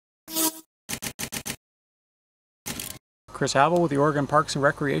Chris Avil with the Oregon Parks and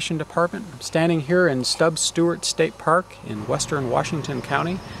Recreation Department. I'm standing here in Stub Stewart State Park in western Washington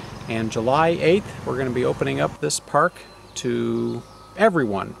County, and July 8th we're going to be opening up this park to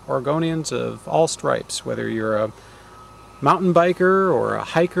everyone, Oregonians of all stripes, whether you're a mountain biker or a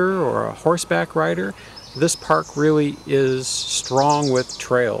hiker or a horseback rider. This park really is strong with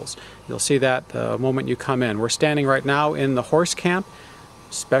trails. You'll see that the moment you come in. We're standing right now in the horse camp,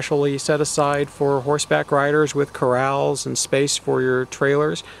 specially set aside for horseback riders with corrals and space for your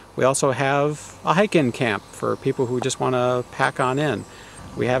trailers. We also have a hike-in camp for people who just want to pack on in.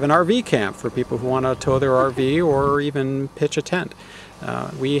 We have an RV camp for people who want to tow their RV or even pitch a tent.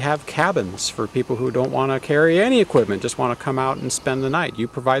 We have cabins for people who don't want to carry any equipment, just want to come out and spend the night. You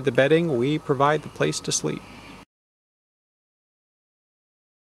provide the bedding, we provide the place to sleep.